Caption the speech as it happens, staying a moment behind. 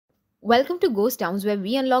Welcome to Ghost Towns, where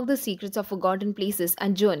we unlock the secrets of forgotten places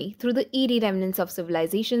and journey through the eerie remnants of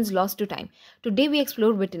civilizations lost to time. Today, we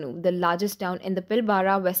explore Wittenoom, the largest town in the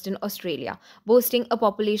Pilbara, Western Australia, boasting a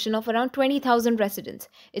population of around 20,000 residents.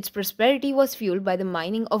 Its prosperity was fueled by the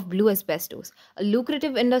mining of blue asbestos, a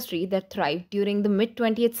lucrative industry that thrived during the mid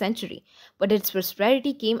 20th century. But its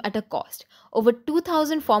prosperity came at a cost. Over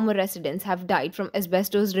 2,000 former residents have died from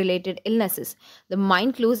asbestos related illnesses. The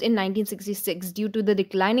mine closed in 1966 due to the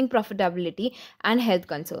declining profitability and health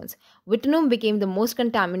concerns. Wittenoom became the most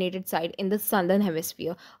contaminated site in the southern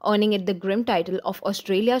hemisphere, earning it the grim title of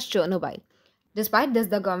Australia's Chernobyl. Despite this,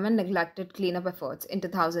 the government neglected cleanup efforts. In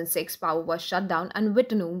 2006, power was shut down and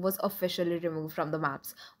Wittenoom was officially removed from the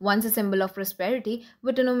maps. Once a symbol of prosperity,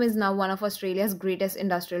 Wittenoom is now one of Australia's greatest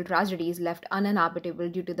industrial tragedies, left uninhabitable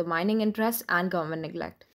due to the mining interests and government neglect.